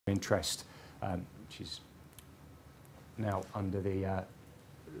interest, which is now under the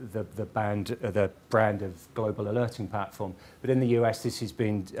brand of Global Alerting Platform. But in the US, this has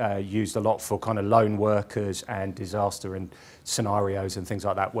been used a lot for kind of lone workers and disaster and scenarios and things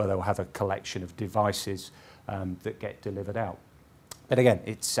like that, where they'll have a collection of devices that get delivered out. But again,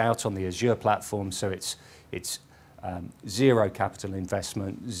 it's out on the Azure platform, so it's zero capital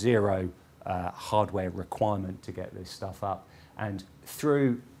investment, zero hardware requirement to get this stuff up, and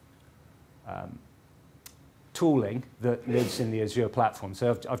through tooling that lives in the Azure platform.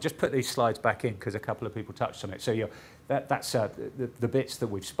 So I've just put these slides back in because a couple of people touched on it. So that's the bits that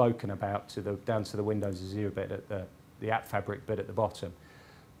we've spoken about down to the Windows Azure bit at the App Fabric bit at the bottom.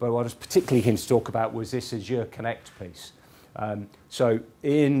 But what I was particularly keen to talk about was this Azure Connect piece. So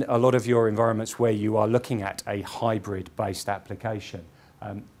in a lot of your environments where you are looking at a hybrid-based application,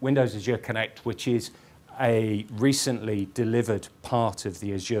 Windows Azure Connect, which is a recently delivered part of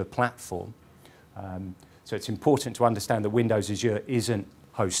the Azure platform. So it's important to understand that Windows Azure isn't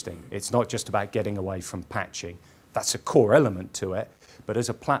hosting. It's not just about getting away from patching. That's a core element to it. But as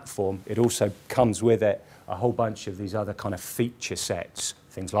a platform, it also comes with it a whole bunch of these other kind of feature sets,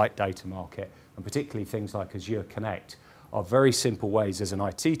 things like Data Market, and particularly things like Azure Connect, are very simple ways as an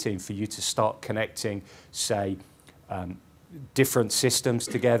IT team for you to start connecting, say, different systems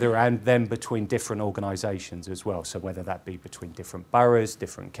together and then between different organizations as well. So whether that be between different boroughs,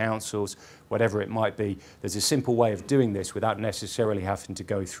 different councils, whatever it might be, there's a simple way of doing this without necessarily having to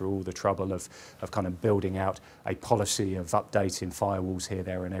go through all the trouble of kind of building out a policy of updating firewalls here,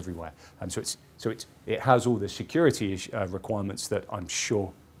 there and everywhere. It has all the security requirements that I'm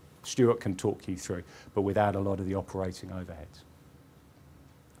sure Stuart can talk you through, but without a lot of the operating overheads.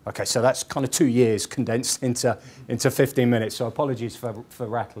 Okay, so that's kind of 2 years condensed into 15 minutes, so apologies for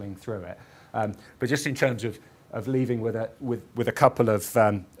rattling through it. But just in terms of leaving with a couple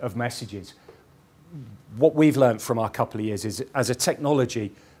of messages, what we've learned from our couple of years is, as a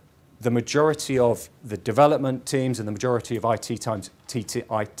technology, the majority of the development teams and the majority of IT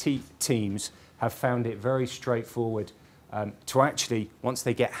teams have found it very straightforward to actually, once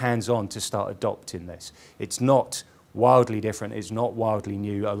they get hands-on, to start adopting this. It's not wildly different, it's not wildly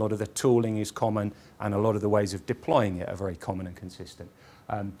new. A lot of the tooling is common and a lot of the ways of deploying it are very common and consistent.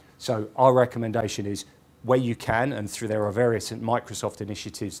 So our recommendation is, where you can, and there are various Microsoft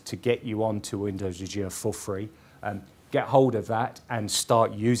initiatives to get you onto Windows Azure for free, get hold of that and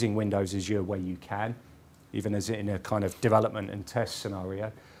start using Windows Azure where you can, even as in a kind of development and test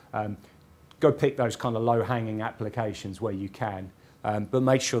scenario. Go pick those kind of low-hanging applications where you can. But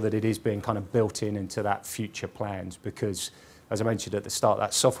make sure that it is being kind of built into that future plans, because, as I mentioned at the start,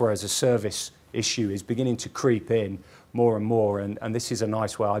 that software as a service issue is beginning to creep in more and more, and this is a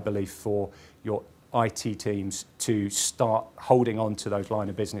nice way, I believe, for your IT teams to start holding on to those line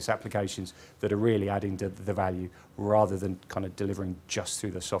of business applications that are really adding to the value, rather than kind of delivering just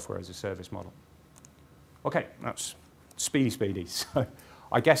through the software as a service model. Okay, that's speedy. So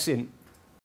I guess in